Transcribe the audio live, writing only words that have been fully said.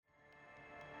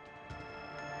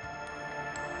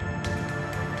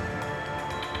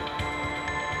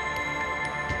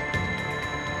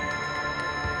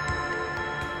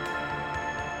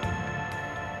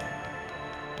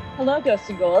Hello, Ghosts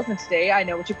and Ghouls, and today I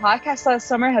Know What You Podcast Last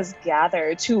Summer has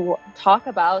gathered to talk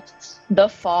about The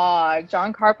Fog,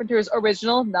 John Carpenter's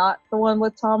original, not the one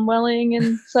with Tom Welling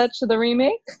and such, the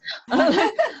remake.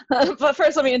 But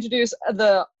first, let me introduce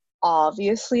the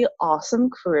obviously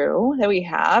awesome crew that we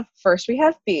have. First, we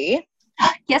have B.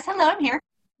 Yes, hello, I'm here.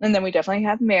 And then we definitely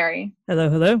have Mary. Hello,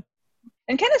 hello.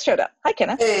 And Kenneth showed up. Hi,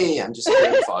 Kenneth. Hey, I'm just here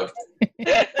in the fog.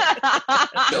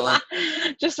 Chilling.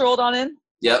 Just rolled on in.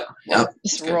 Yep.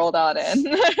 Just rolled on in.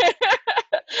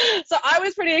 So I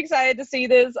was pretty excited to see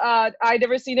this. I'd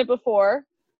never seen it before.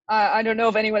 I don't know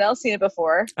if anyone else seen it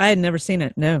before. I had never seen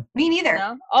it, no. Me neither.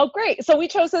 No? Oh, great. So we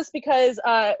chose this because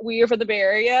we are from the Bay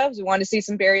Area. We wanted to see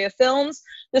some Bay Area films.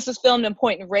 This was filmed in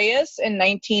Point Reyes in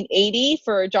 1980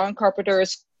 for John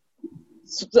Carpenter's,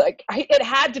 it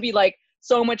had to be like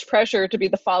so much pressure to be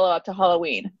the follow-up to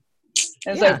Halloween.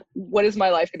 And it's like, what is my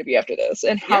life going to be after this?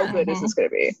 And how good is this going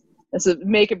to be? It's a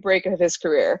make and break of his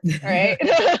career, right?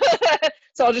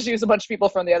 So I'll just use a bunch of people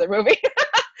from the other movie.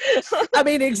 I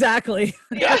mean, exactly.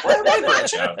 Yeah, why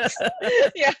branch out?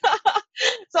 Yeah.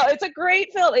 So it's a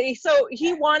great film. So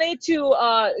he wanted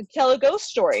to tell a ghost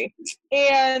story.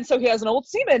 And so he has an old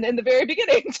seaman in the very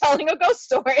beginning telling a ghost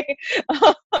story.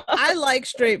 I like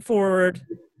straightforward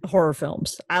horror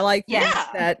films. I like things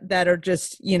that are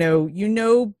just, you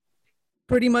know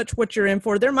pretty much what you're in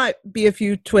for. There might be a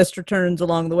few twists or turns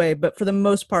along the way, but for the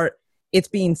most part, it's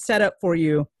being set up for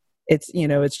you. It's,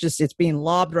 it's being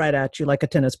lobbed right at you like a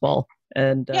tennis ball.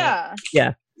 And yeah.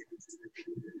 And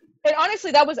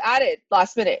honestly, that was added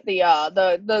last minute, the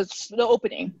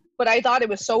opening. But I thought it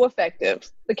was so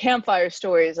effective. The campfire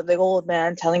stories of the old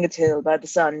man telling a tale about the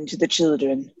sun to the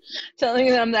children, telling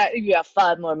them that you have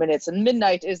 5 more minutes, and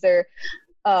midnight is their.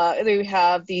 They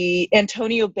have the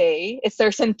Antonio Bay. It's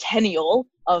their centennial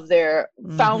of their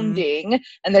founding,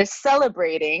 and they're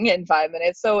celebrating in 5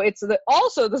 minutes. So it's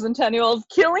also the centennial of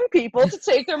killing people to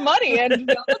take their money and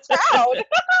build a town.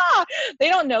 They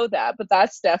don't know that, but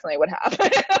that's definitely what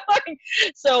happened.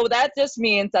 So that just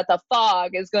means that the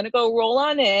Fog is going to go roll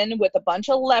on in with a bunch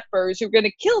of lepers who are going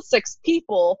to kill 6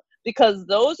 people. Because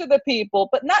those are the people,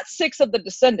 but not 6 of the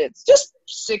descendants, just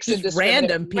 6 just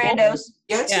random people. Randos.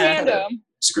 Yeah, it's random.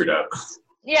 Screwed up.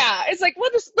 Yeah, it's like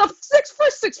what is the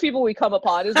first 6 people we come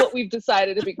upon is what we've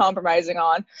decided to be compromising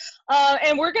on,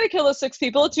 and we're gonna kill those 6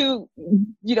 people to,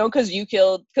 because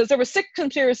there were 6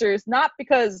 conspirators, not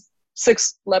because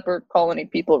 6 leper colony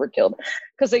people were killed,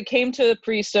 because they came to the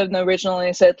priest in the original and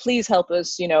they said, please help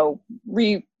us,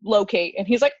 relocate. And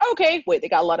he's like, okay, wait, they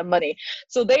got a lot of money.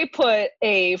 So they put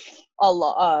a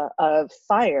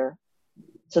fire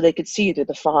so they could see through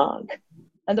the fog.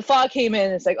 And the fog came in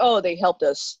and it's like, oh, they helped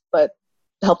us, but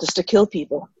helped us to kill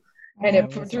people. And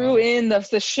it threw in the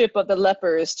ship of the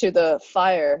lepers to the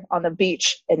fire on the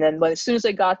beach. And then as soon as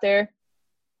they got there,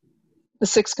 the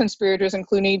 6 conspirators,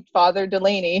 including Father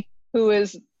Delaney, who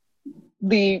is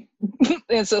the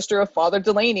ancestor of Father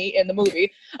Delaney in the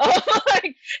movie,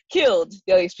 killed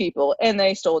these people. And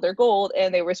they stole their gold,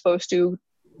 and they were supposed to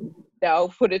now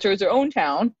put it towards their own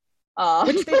town.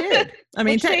 Which they did. I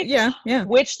mean,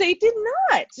 which they did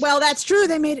not. Well, that's true.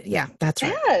 They made it. Yeah, that's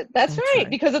right. Yeah, that's right.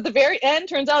 Because at the very end,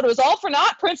 turns out it was all for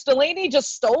naught. Prince Delaney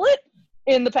just stole it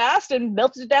in the past and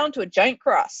melted it down to a giant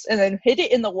cross and then hid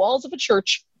it in the walls of a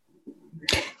church.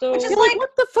 So, which is what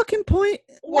the fucking point?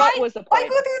 What was the point? Why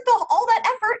go through all that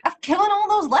effort of killing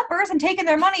all those lepers and taking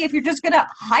their money if you're just going to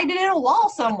hide it in a wall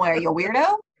somewhere, you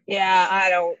weirdo? Yeah, I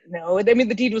don't know. I mean,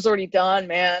 the deed was already done,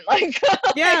 man.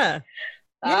 Yeah.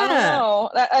 I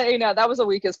don't know. That was the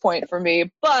weakest point for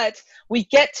me. But we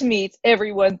get to meet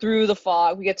everyone through the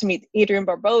fog. We get to meet Adrienne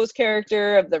Barbeau's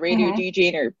character of the radio DJ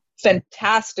and her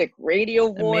fantastic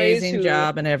radio voice. Amazing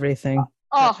job and everything.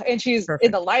 Oh, and she's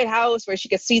in the lighthouse where she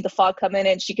could see the fog come in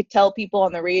and she could tell people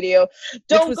on the radio,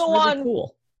 don't go really on.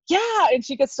 Cool. Yeah, and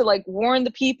she gets to warn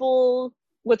the people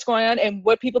what's going on. And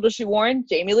what people does she warn?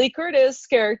 Jamie Lee Curtis'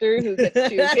 character, who gets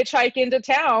to hitchhike into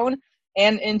town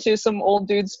and into some old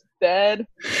dude's bed.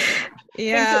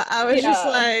 Yeah, I was just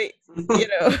like,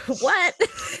 what?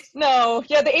 No,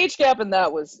 yeah, the age gap in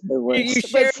that was the worst. You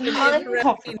shared an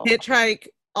interesting hitchhike,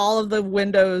 all of the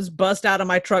windows bust out of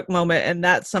my truck moment, and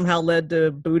that somehow led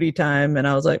to booty time, and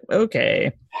I was like,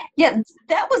 okay. Yeah,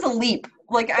 that was a leap.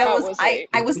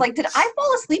 I was like, did I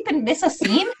fall asleep and miss a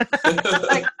scene?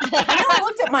 I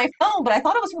looked at my phone, but I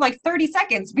thought it was for 30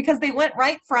 seconds because they went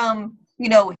right from,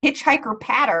 hitchhiker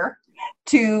patter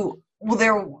to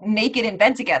they're naked in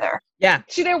bed together. Yeah.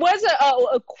 See, there was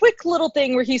a quick little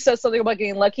thing where he says something about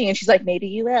getting lucky, and she's like, maybe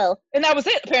you will. And that was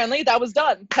it, apparently. That was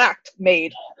done. Fact.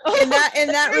 Made. In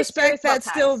that respect, that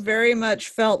still very much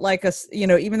felt like a,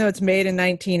 even though it's made in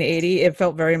 1980, it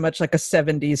felt very much like a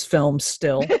 70s film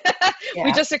still. Yeah.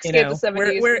 We just escaped the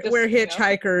 70s. We're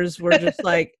hitchhikers. We're just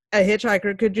like, a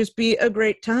hitchhiker could just be a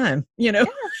great time, Yeah,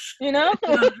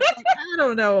 I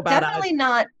don't know about Definitely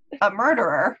not a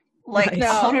murderer. Like, Nice.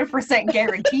 100%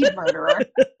 guaranteed murderer.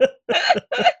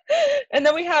 And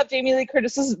then we have Jamie Lee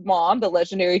Curtis's mom, the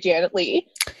legendary Janet Leigh,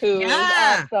 who is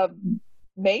the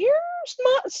mayor's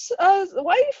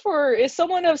wife, or is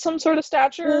someone of some sort of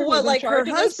stature. Well, like her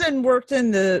husband worked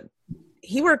in the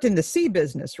sea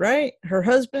business, right? Her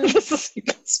husband. He's a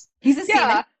seaman.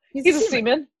 Yeah, he's a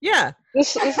seaman. Yeah.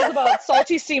 This is about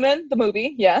Salty Seaman, the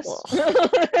movie. Yes.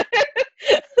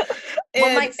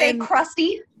 One might say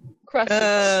crusty.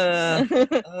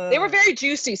 They were very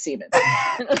juicy semen.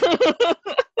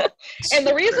 And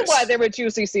the reason why they were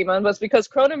juicy semen was because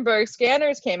Cronenberg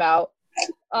Scanners came out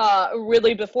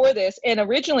really before this, and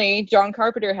originally John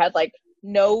Carpenter had like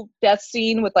no death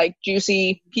scene with like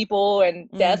juicy people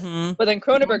and death, but then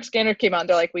Cronenberg Scanners came out and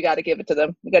they're like, we got to give it to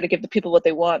them. We got to give the people what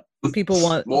they want. People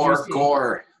want more juicy.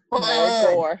 gore. More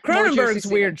gore. Cronenberg's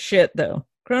weird shit though.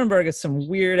 Cronenberg is some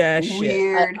weird ass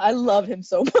shit. I love him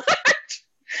so much.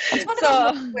 It's one of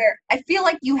those movies where I feel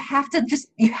like you have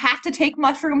to take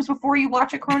mushrooms before you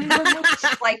watch a Cronenberg movie.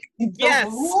 It's like the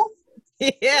rule.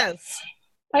 Yes.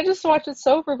 I just watched it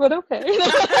sober, but okay.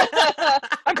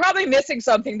 I'm probably missing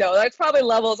something though. That's probably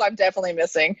levels I'm definitely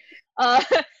missing.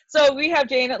 So we have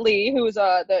Janet Leigh, who is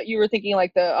you were thinking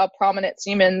like the prominent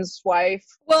seaman's wife.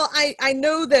 Well, I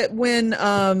know that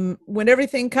when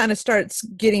everything kind of starts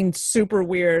getting super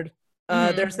weird,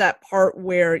 there's that part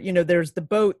where, there's the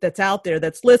boat that's out there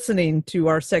that's listening to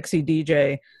our sexy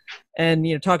DJ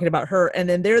and, talking about her. And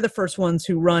then they're the first ones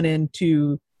who run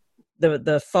into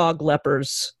the fog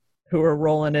lepers who are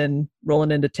rolling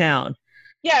into town.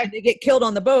 Yeah. And they get killed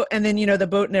on the boat. And then, the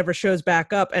boat never shows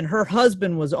back up and her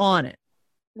husband was on it.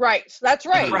 Right. That's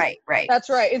right. Right. That's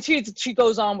right. And she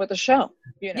goes on with the show.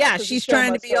 Yeah. She's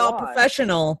trying to be all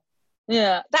professional.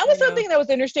 Yeah, that was something that was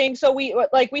interesting. So we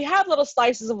have little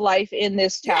slices of life in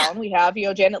this town. We have,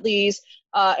 Janet Leigh's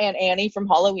and Annie from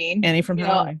Halloween. Annie from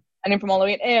Halloween.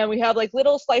 And we have like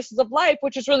little slices of life,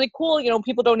 which is really cool.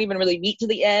 People don't even really meet to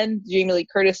the end. Jamie Lee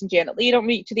Curtis and Janet Leigh don't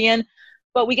meet to the end,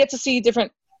 but we get to see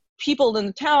different people in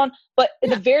the town. But in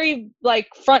the very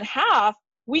front half,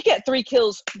 we get 3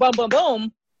 kills, boom, boom,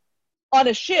 boom, on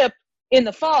a ship in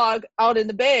the fog out in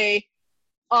the bay.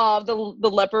 The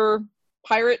leper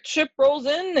pirate ship rolls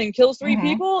in and kills 3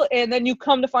 people, and then you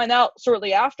come to find out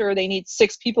shortly after they need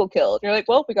 6 people killed. You're like,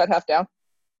 well, we got half down.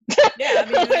 Yeah,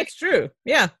 I mean, that's true.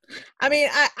 Yeah. I mean,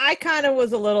 I kind of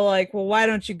was a little like, well, why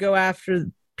don't you go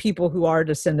after people who are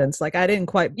descendants? Like, I didn't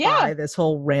quite buy this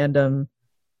whole random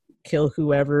kill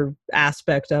whoever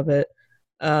aspect of it.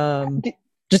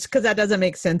 Just because that doesn't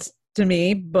make sense to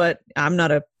me, but I'm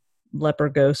not a leper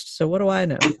ghost, so what do I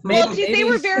know? Maybe they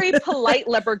were very polite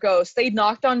leper ghosts. They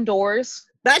knocked on doors.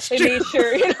 They made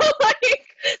sure,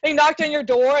 they knocked on your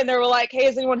door and they were like, hey,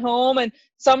 is anyone home? And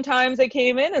sometimes they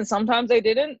came in and sometimes they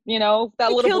didn't.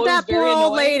 That little boy was very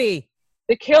annoying. Lady.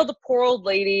 They killed the poor old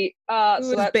lady. Who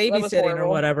was babysitting or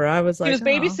whatever. I was like, he was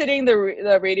babysitting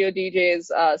the radio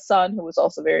DJ's son, who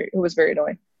was very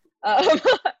annoying.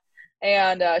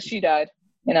 And she died.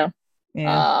 Yeah.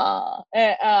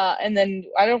 And then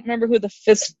I don't remember who the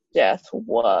 5th death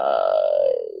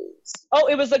was. Oh,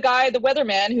 it was the guy, the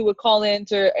weatherman, who would call in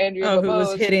to Andrew. Who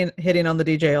was hitting on the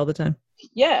DJ all the time.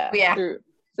 Yeah. Through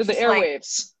the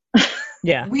airwaves.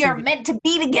 Yeah. We are meant to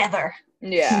be together.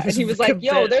 Yeah. And he was like,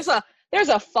 yo, there's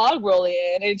a fog rolling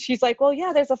in. And she's like, well,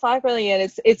 yeah, there's a fog rolling in.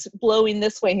 It's blowing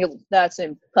this way. That's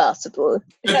impossible.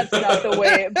 That's not the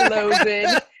way it blows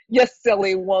in. You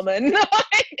silly woman.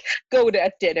 Go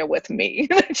to dinner with me.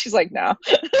 She's like, no.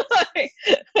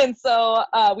 And so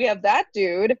we have that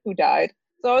dude who died.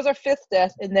 So that was our 5th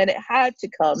death. And then it had to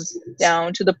come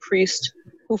down to the priest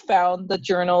who found the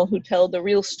journal, who told the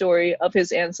real story of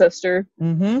his ancestor,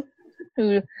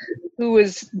 who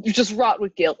was just wrought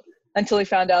with guilt until he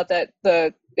found out that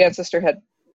the ancestor had,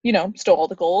 stole all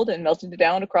the gold and melted it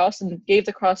down across and gave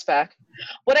the cross back.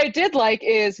 What I did like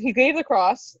is he gave the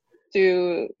cross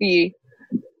to the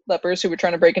lepers who were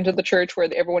trying to break into the church where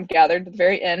everyone gathered at the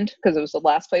very end, because it was the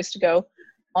last place to go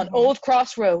on Old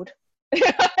Cross Road.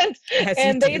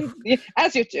 and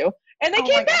as you do. And they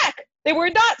came back. They were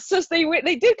not,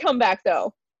 they did come back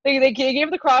though. They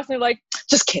gave the cross and they're like,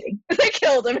 just kidding. They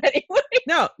killed him anyway.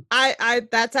 No, I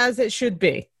that's as it should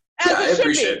be. As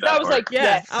it should be. That was like,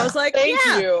 yes. I was like, thank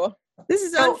you. This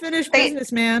is unfinished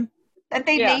business, man. That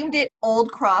they named it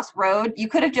Old Cross Road. You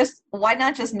could have why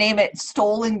not just name it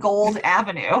Stolen Gold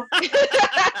Avenue?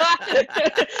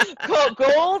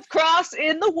 Gold Cross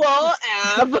in the Wall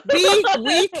Ave.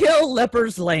 We kill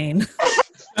Lepers Lane.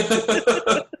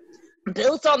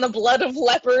 Built on the blood of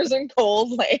lepers in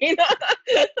Cold Lane.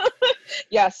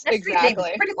 Yes, That's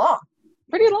exactly. Pretty long,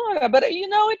 but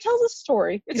it tells a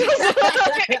story.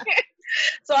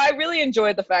 So I really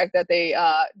enjoyed the fact that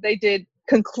they did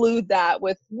conclude that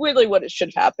with really what it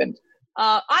should have happened.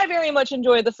 I very much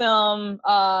enjoyed the film.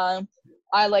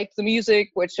 I liked the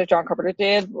music, which John Carpenter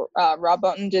did. Rob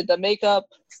Bottin did the makeup.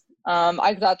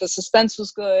 I thought the suspense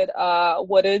was good.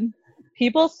 What did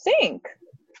people think?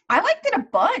 I liked it a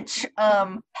bunch.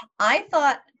 I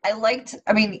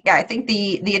think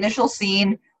the initial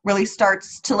scene really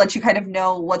starts to let you kind of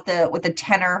know what the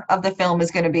tenor of the film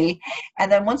is going to be. And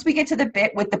then once we get to the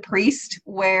bit with the priest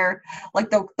where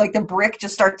the brick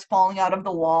just starts falling out of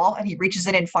the wall and he reaches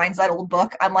in and finds that old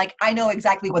book, I'm like, I know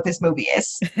exactly what this movie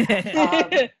is.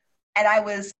 And I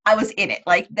was in it.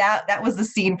 Like that was the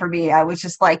scene for me. I was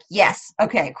just like, yes,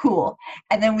 okay, cool.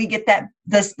 And then we get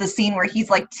the scene where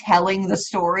he's like telling the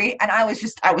story, and I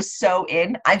was so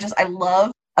in. I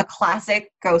love a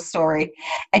classic ghost story,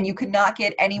 and you could not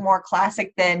get any more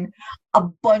classic than a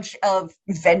bunch of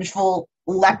vengeful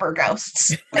leper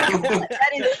ghosts.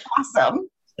 That is awesome.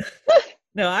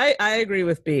 No, I agree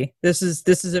with B. This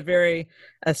is a very,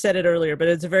 I said it earlier, but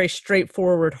it's a very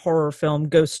straightforward horror film,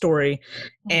 ghost story.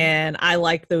 And I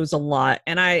like those a lot.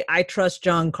 And I trust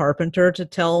John Carpenter to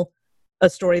tell a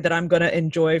story that I'm going to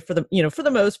enjoy for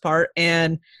the most part.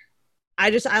 And I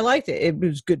liked it. It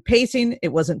was good pacing. It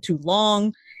wasn't too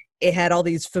long. It had all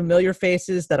these familiar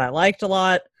faces that I liked a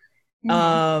lot.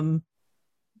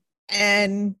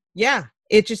 And yeah,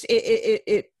 it just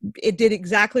it did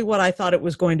exactly what I thought it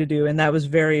was going to do, and that was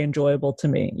very enjoyable to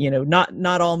me.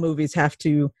 Not all movies have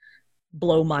to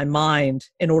blow my mind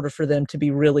in order for them to be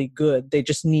really good. They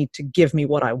just need to give me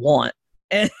what I want,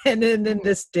 and then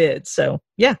this did. So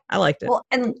yeah, I liked it. Well,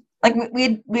 and like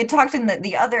we had talked in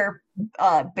the other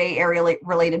Bay Area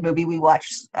related movie we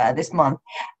watched this month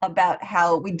about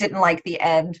how we didn't like the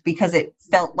end because it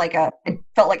felt like a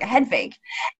head fake,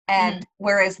 and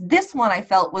whereas this one I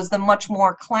felt was the much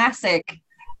more classic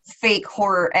fake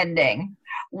horror ending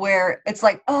where it's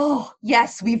like, oh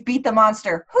yes, we've beat the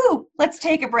monster, whoo, let's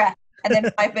take a breath, and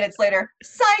then 5 minutes later,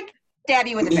 psych, stab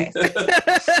you in the face.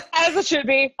 As it should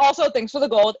be. Also, thanks for the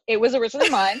gold. It was originally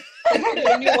mine.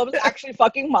 You knew what was actually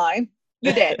fucking mine.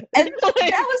 You did. And that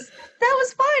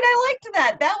was fine. I liked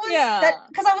that. That was that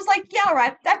because I was like, yeah, all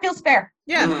right, that feels fair.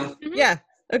 Yeah. Mm-hmm. Yeah.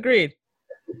 Agreed.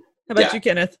 How about you,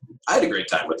 Kenneth? I had a great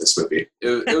time with this movie.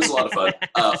 It was a lot of fun.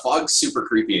 Fog's super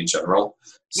creepy in general.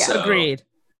 Yeah. So agreed.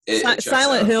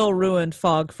 Silent Hill ruined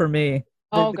Fog for me.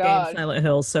 The God. Game Silent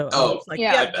Hill. So I was like,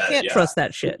 can't trust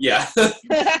that shit. Yeah.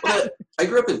 Well, I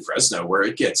grew up in Fresno where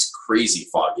it gets crazy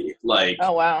foggy. Like,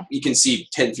 oh wow, you can see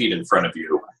 10 feet in front of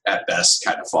you at best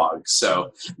kind of fog.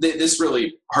 So this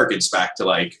really harkens back to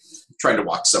like trying to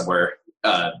walk somewhere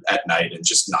at night and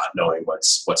just not knowing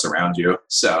what's around you.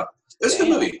 So it was a good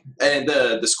movie, and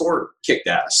the score kicked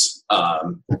ass. I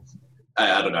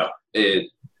don't know. It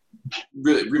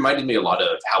really reminded me a lot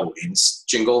of Halloween's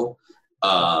jingle.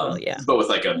 But with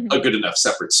like a good enough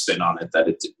separate spin on it that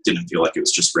it didn't feel like it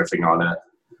was just riffing on it.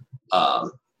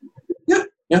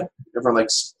 Everyone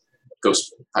likes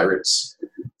ghost pirates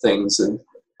things, and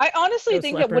I honestly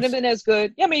think it would have been as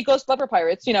good. Yeah, I mean, ghost leper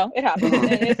pirates, it happens,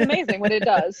 and it's amazing when it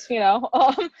does.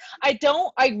 I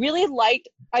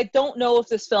don't know if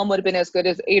this film would have been as good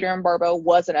as Adrienne Barbeau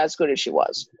wasn't as good as she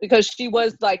was, because she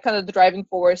was like kind of the driving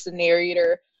force, the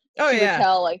narrator. Oh, she would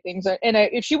tell like things, and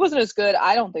if she wasn't as good,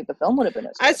 I don't think the film would have been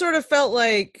as good. I sort of felt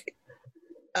like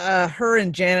her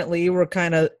and Janet Leigh were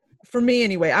kind of, for me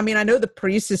anyway. I mean, I know the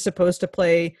priest is supposed to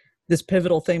play this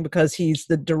pivotal thing because he's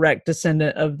the direct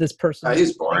descendant of this person.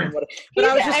 He's boring. But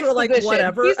I was just sort of like,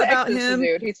 whatever about him.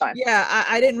 Dude. He's fine. Yeah,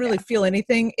 I didn't really feel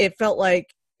anything. It felt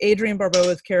like Adrienne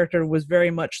Barbeau's character was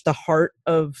very much the heart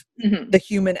of the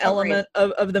human element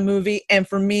of the movie. And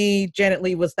for me, Janet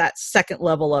Leigh was that second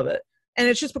level of it. And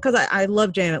it's just because I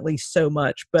love Janet Leigh so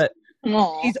much, but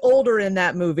she's older in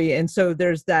that movie. And so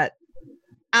there's that,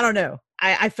 I don't know.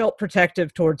 I felt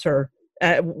protective towards her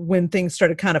when things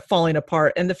started kind of falling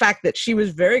apart. And the fact that she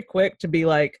was very quick to be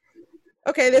like,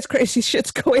 okay, this crazy shit's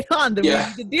going on. Then we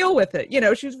need to deal with it.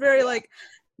 She was very like,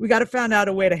 we got to find out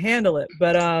a way to handle it.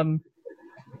 But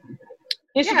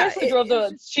Yeah, she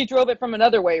basically she drove it from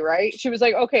another way, right? She was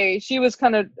like, okay, she was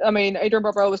kind of, I mean, Adrienne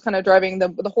Barbeau was kind of driving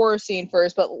the horror scene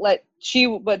first, but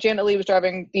Janet Leigh was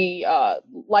driving the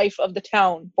life of the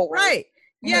town forward. Right.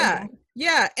 Yeah.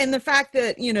 Yeah. And the fact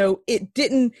that,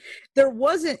 there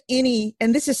wasn't any,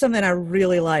 and this is something I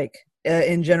really like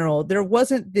in general, there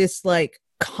wasn't this like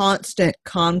constant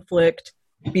conflict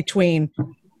between,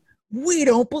 we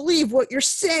don't believe what you're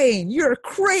saying, you're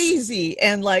crazy,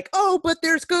 and like, oh, but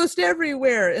there's ghosts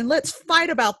everywhere, and let's fight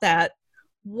about that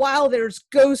while there's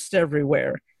ghosts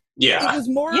everywhere. Yeah. It was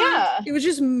more, it was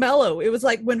just mellow. It was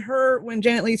like when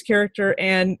Janet Leigh's character,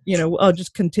 and, I'll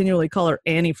just continually call her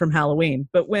Annie from Halloween,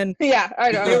 but when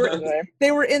I know.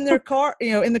 they were in their car,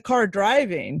 in the car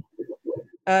driving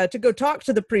to go talk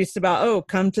to the priest about,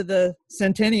 come to the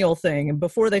centennial thing, and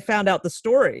before they found out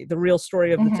the real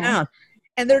story of the town.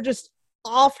 And they're just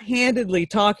offhandedly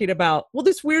talking about, well,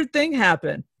 this weird thing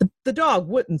happened. The dog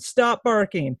wouldn't stop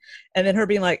barking. And then her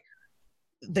being like,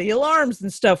 the alarms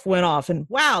and stuff went off. And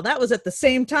wow, that was at the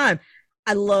same time.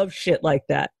 I love shit like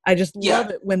that. I just love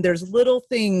it when there's little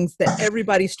things that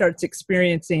everybody starts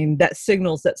experiencing that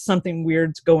signals that something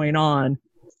weird's going on.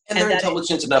 And they're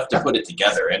intelligent enough to put it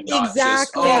together and not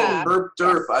just, derp,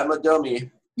 derp, I'm a dummy.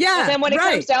 Yeah. And then when it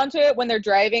comes down to it, when they're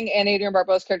driving and Adrienne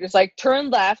Barbeau's character is like, turn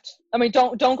left. I mean,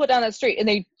 don't go down that street. And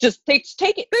they just take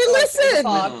it. They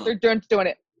listen. They're doing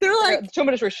it. They're like, too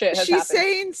much shit has she's happened.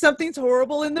 saying something's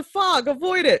horrible in the fog.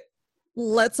 Avoid it.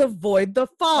 Let's avoid the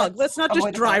fog. Let's not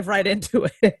just drive right into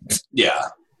it. Yeah.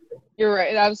 You're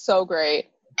right. That was so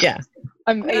great. Yeah.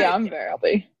 I'm very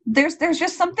happy. There's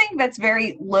just something that's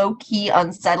very low key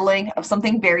unsettling of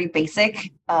something very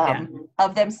basic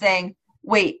of them saying,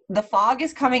 wait, the fog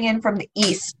is coming in from the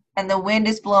east and the wind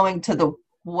is blowing to the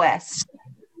west.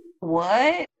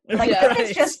 What? Like,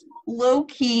 it's just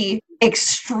low-key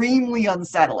extremely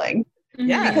unsettling.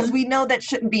 Yeah. Because we know that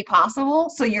shouldn't be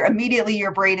possible, so your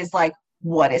brain is like,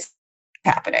 what is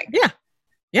happening? Yeah.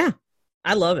 Yeah.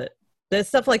 I love it. There's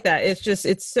stuff like that.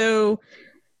 It's so,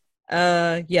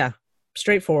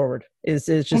 straightforward. It's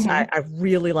just, I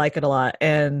really like it a lot.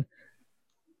 And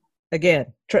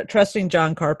again, trusting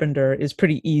John Carpenter is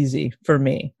pretty easy for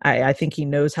me. I think he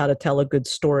knows how to tell a good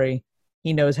story.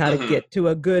 He knows how to get to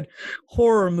a good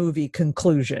horror movie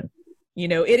conclusion.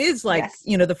 It is like,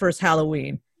 the first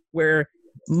Halloween where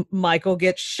Michael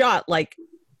gets shot like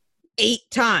 8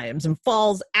 times and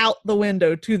falls out the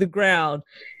window to the ground.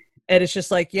 And it's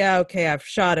just like, yeah, okay, I've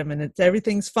shot him and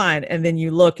everything's fine. And then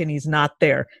you look and he's not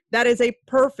there. That is a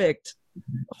perfect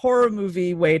horror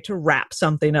movie way to wrap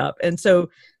something up. And so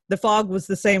The Fog was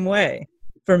the same way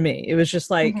for me. It was just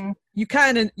like, you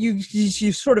kind of, you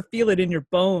sort of feel it in your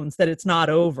bones that it's not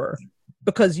over,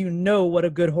 because you know what a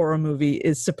good horror movie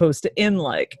is supposed to end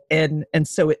like. And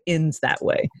so it ends that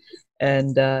way.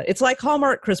 And it's like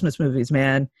Hallmark Christmas movies,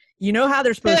 man. You know how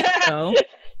they're supposed to go.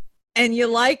 And you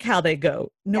like how they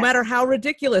go, no matter how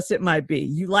ridiculous it might be.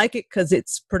 You like it because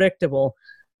it's predictable,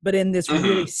 but in this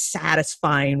really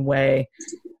satisfying way.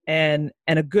 And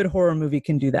a good horror movie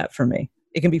can do that for me.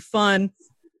 It can be fun,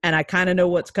 and I kind of know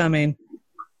what's coming,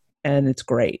 and it's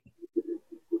great.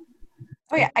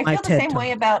 Oh yeah, I feel the same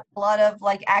way about a lot of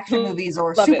like action movies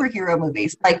or superhero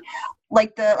movies.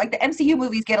 Like the MCU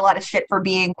movies get a lot of shit for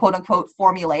being quote unquote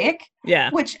formulaic. Yeah.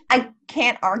 Which I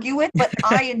can't argue with, but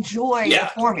I enjoy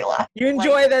the formula. You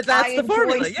enjoy that's the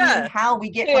formula. Yeah. How we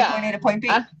get from point A to point B.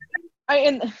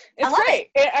 And it's great.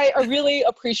 I really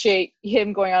appreciate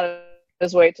him going out of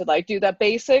his way to like do that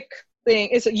basic thing.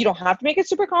 Is you don't have to make it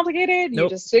super complicated. You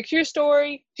just stick to your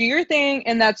story, do your thing,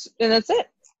 and that's it.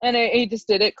 And he just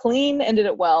did it clean and did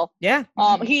it well. Yeah.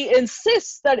 He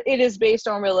insists that it is based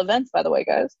on real events, by the way,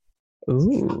 guys.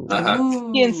 Ooh.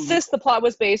 He insists the plot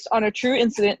was based on a true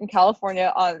incident in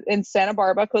California in Santa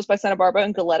Barbara, close by Santa Barbara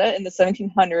and Goleta in the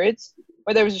 1700s,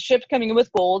 where there was a ship coming in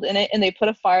with gold in it, and they put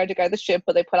a fire to guide the ship,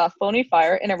 but they put out phony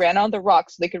fire, and it ran on the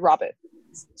rocks so they could rob it.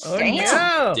 Oh,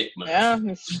 no. Yeah.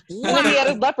 And then he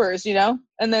added lepers, and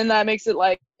then that makes it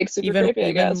like super creepy,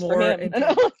 I guess, for him.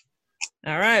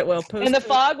 All right, well, and The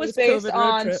Fog was based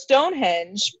on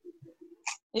Stonehenge.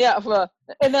 Yeah,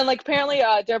 and then like apparently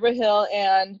Deborah Hill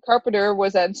and Carpenter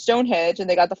was at Stonehenge, and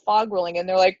they got the fog rolling in.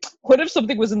 They're like, "What if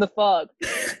something was in the fog?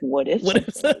 What if? What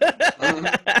if?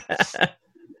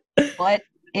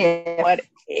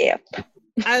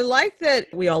 I like that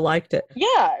we all liked it.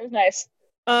 Yeah, it was nice.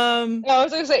 I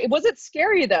was gonna say, was it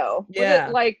scary though? Yeah. Was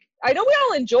it, like, I know we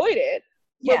all enjoyed it,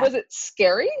 but was it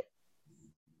scary?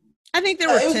 I think there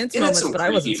were tense moments, but I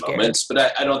wasn't scared. Moments,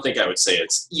 but I don't think I would say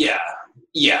it's Yeah,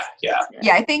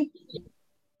 I think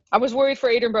I was worried for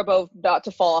Adrienne Barbeau not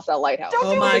to fall off that lighthouse.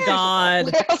 Oh my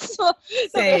God.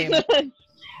 Same.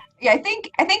 Yeah, I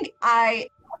think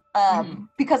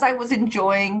because I was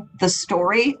enjoying the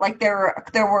story, like there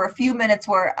were a few minutes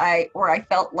where I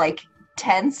felt like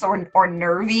tense or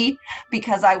nervy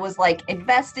because I was like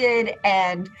invested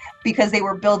and because they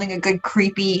were building a good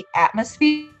creepy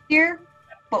atmosphere.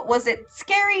 But was it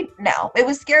scary? No. It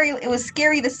was scary. It was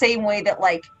scary the same way that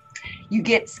like you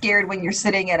get scared when you're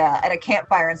sitting at a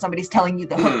campfire and somebody's telling you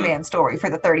the Hookman story for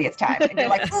the 30th time and you're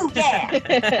like, ooh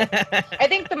yeah. I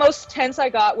think the most tense I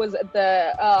got was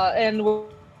who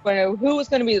was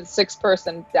going to be the sixth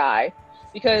person die,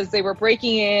 because they were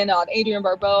breaking in on Adrienne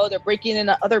Barbeau. They're breaking in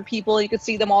on other people. You could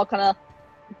see them all kind of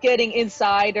getting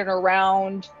inside and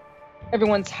around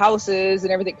everyone's houses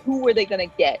and everything. Who were they going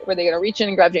to get? Were they going to reach in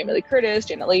and grab Jamie Lee Curtis,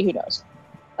 Janet Leigh? Who knows?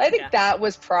 I think that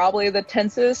was probably the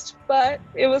tensest, but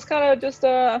it was kind of just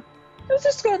it was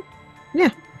just good.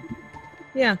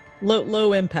 Yeah.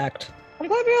 Low impact. I'm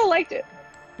glad we all liked it.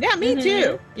 Yeah, me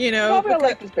too. You know, I'm glad we all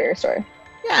liked this bear story.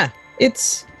 Yeah,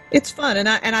 it's fun, and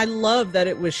I love that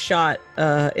it was shot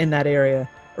in that area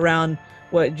around,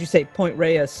 what did you say, Point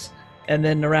Reyes, and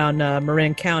then around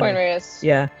Marin County. Point Reyes.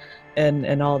 Yeah,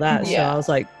 and all that. Yeah. So I was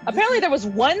like, apparently there was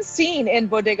one scene in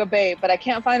Bodega Bay, but I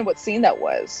can't find what scene that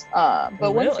was.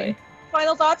 But one scene.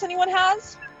 Final thoughts anyone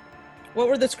has? What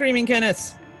were the screaming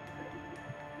Kenneths?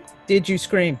 Did you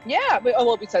scream? Yeah, but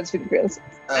besides Figure Fearless.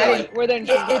 Were there?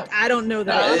 I don't know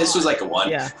that. This was like a 1.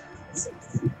 Yeah.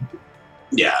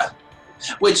 Yeah.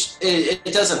 Which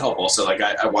it doesn't help also. Like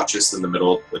I watch this in the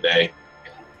middle of the day,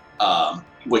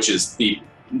 which is the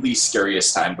least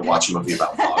scariest time to watch a movie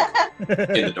about fog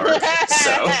in the dark.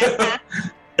 So,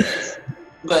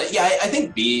 but yeah, I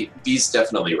think B's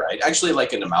definitely right. Actually,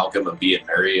 like an amalgam of B and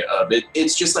Mary.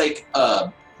 It's just like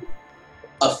a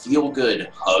feel-good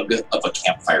hug of a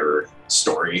campfire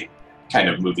story kind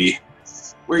of movie,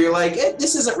 where you're like,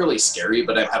 this isn't really scary,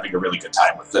 but I'm having a really good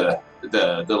time with the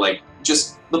like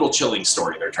just little chilling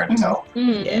story they're trying to tell.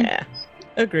 Mm-hmm. Yeah,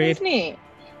 agreed. That's neat.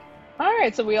 All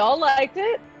right, so we all liked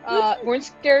it. Weren't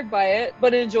scared by it,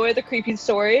 but enjoyed the creepy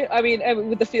story. I mean,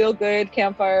 with the feel-good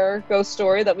campfire ghost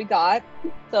story that we got.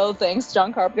 So thanks,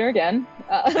 John Carpenter, again.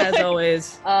 As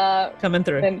always, coming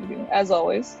through. And as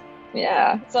always.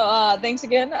 Yeah. So thanks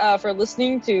again for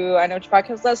listening to I Know What Your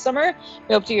Podcast last summer.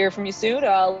 We hope to hear from you soon.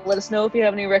 Let us know if you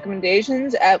have any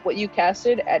recommendations at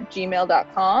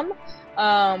whatyoukasted@gmail.com.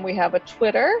 We have a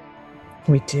Twitter.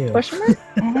 We do. Question mark?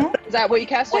 Mm-hmm. Is that what you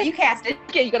casted? What you casted.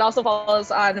 Okay, you can also follow us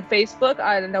on Facebook.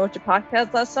 I Know What Your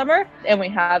Podcast last summer. And we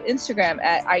have Instagram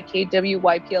at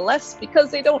IKWYPLS because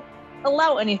they don't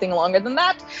allow anything longer than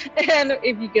that. And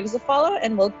if you give us a follow,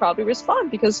 and we'll probably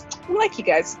respond because we like you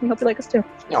guys. We hope you like us too.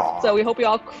 Aww. So we hope you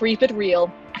all creep it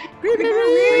real. Creep it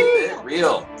Keep it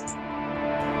real.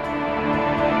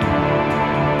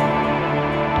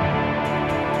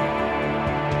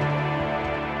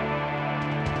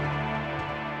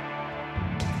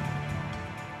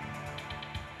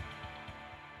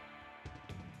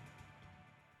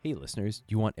 Hey listeners,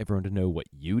 do you want everyone to know what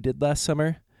you did last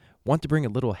summer? Want to bring a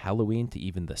little Halloween to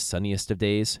even the sunniest of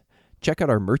days? Check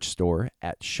out our merch store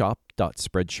at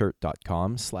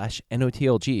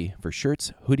shop.spreadshirt.com/NOTLG for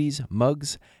shirts, hoodies,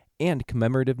 mugs, and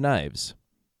commemorative knives.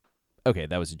 Okay,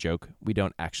 that was a joke. We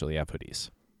don't actually have hoodies.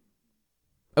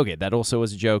 Okay, that also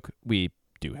was a joke. We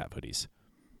do have hoodies.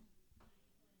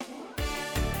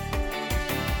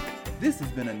 This has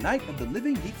been a Night of the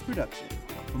Living Geeks production.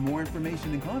 For more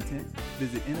information and content,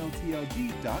 visit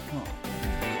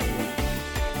NOTLG.com.